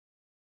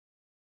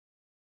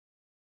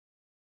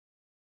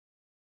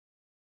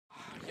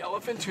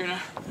Yellowfin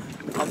tuna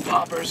on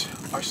poppers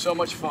are so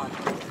much fun.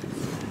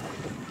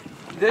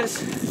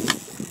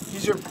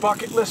 These are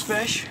bucket list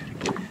fish,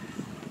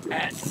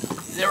 and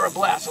they're a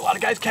blast. A lot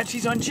of guys catch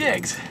these on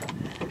jigs.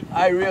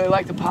 I really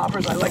like the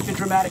poppers. I like the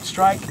dramatic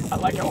strike. I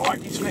like how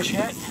hard these fish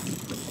hit,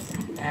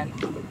 and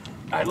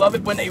I love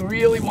it when they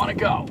really want to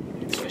go.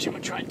 Especially when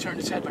I'm trying to turn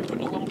his head by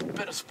putting a little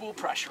bit of spool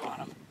pressure on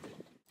him.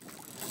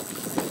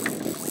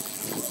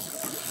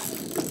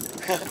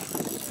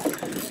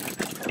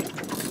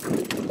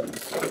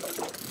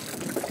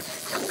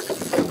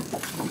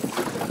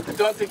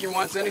 I don't think he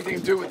wants anything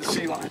to do with the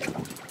sea line.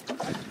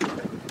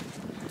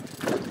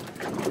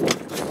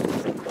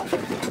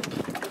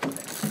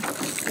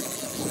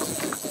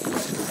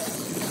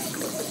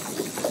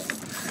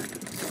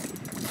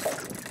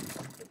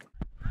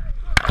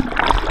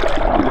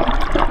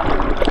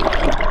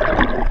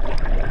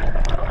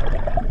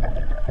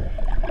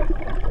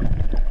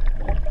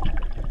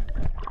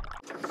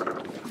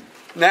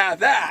 Now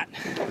that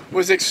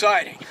was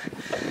exciting.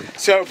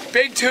 So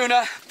big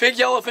tuna, big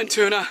yellowfin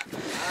tuna.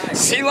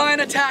 Sea lion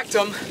attacked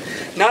him.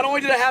 Not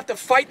only did I have to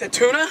fight the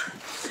tuna,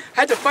 I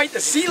had to fight the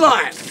sea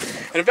lion.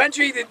 And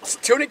eventually the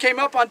tuna came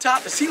up on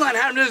top. The sea lion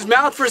had him in his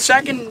mouth for a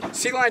second.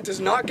 Sea lion does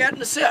not get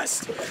an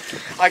assist.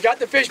 I got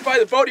the fish by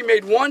the boat. He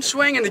made one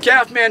swing and the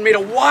gaff man made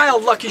a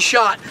wild lucky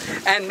shot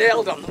and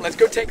nailed him. Let's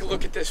go take a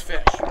look at this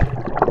fish.